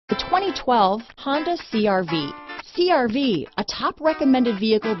2012 Honda CR-V. CR-V, a top recommended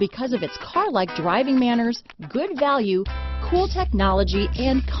vehicle because of its car-like driving manners, good value, cool technology,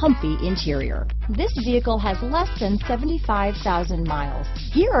 and comfy interior. This vehicle has less than 75,000 miles.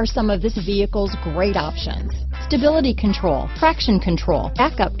 Here are some of this vehicle's great options: stability control, traction control,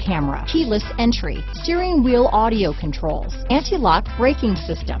 backup camera, keyless entry, steering wheel audio controls, anti-lock braking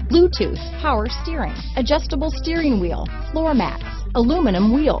system, Bluetooth, power steering, adjustable steering wheel, floor mats,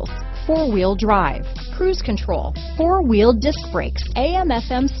 aluminum wheels, four-wheel drive, cruise control, four-wheel disc brakes,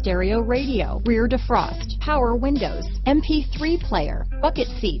 AM/FM stereo radio, rear defrost, power windows, MP3 player, bucket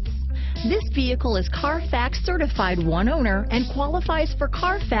seats. This vehicle is Carfax certified one owner and qualifies for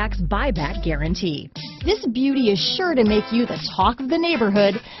Carfax buyback guarantee. This beauty is sure to make you the talk of the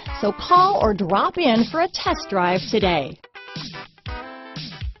neighborhood, so call or drop in for a test drive today.